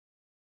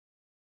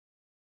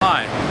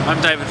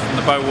I'm David from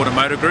the Bowater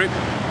Motor Group.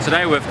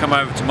 Today we've come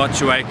over to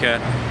Motueka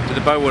to the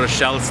Bowater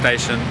Shell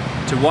station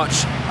to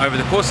watch over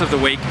the course of the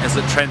week as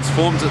it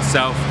transforms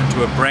itself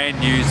into a brand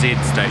new Z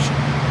station.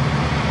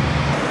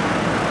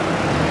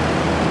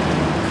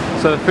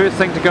 So the first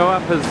thing to go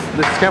up is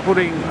the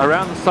scaffolding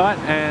around the site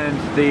and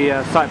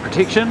the site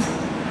protection.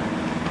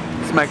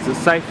 This makes it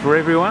safe for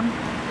everyone.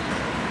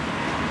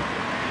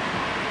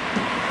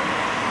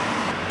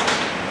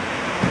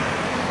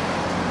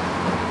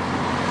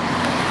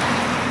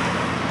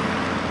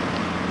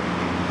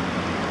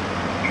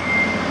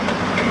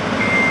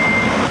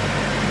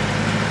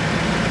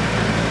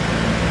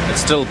 It's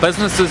still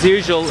business as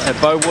usual at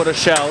Bowater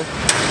Shell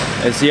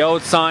as the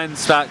old signs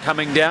start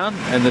coming down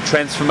and the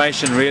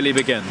transformation really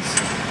begins.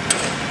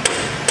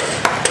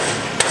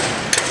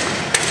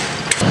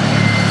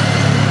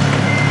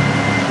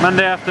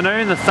 Monday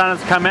afternoon, the sun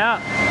has come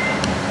out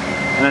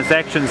and it's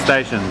action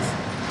stations.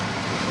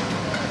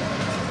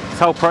 This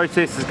whole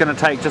process is going to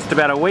take just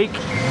about a week.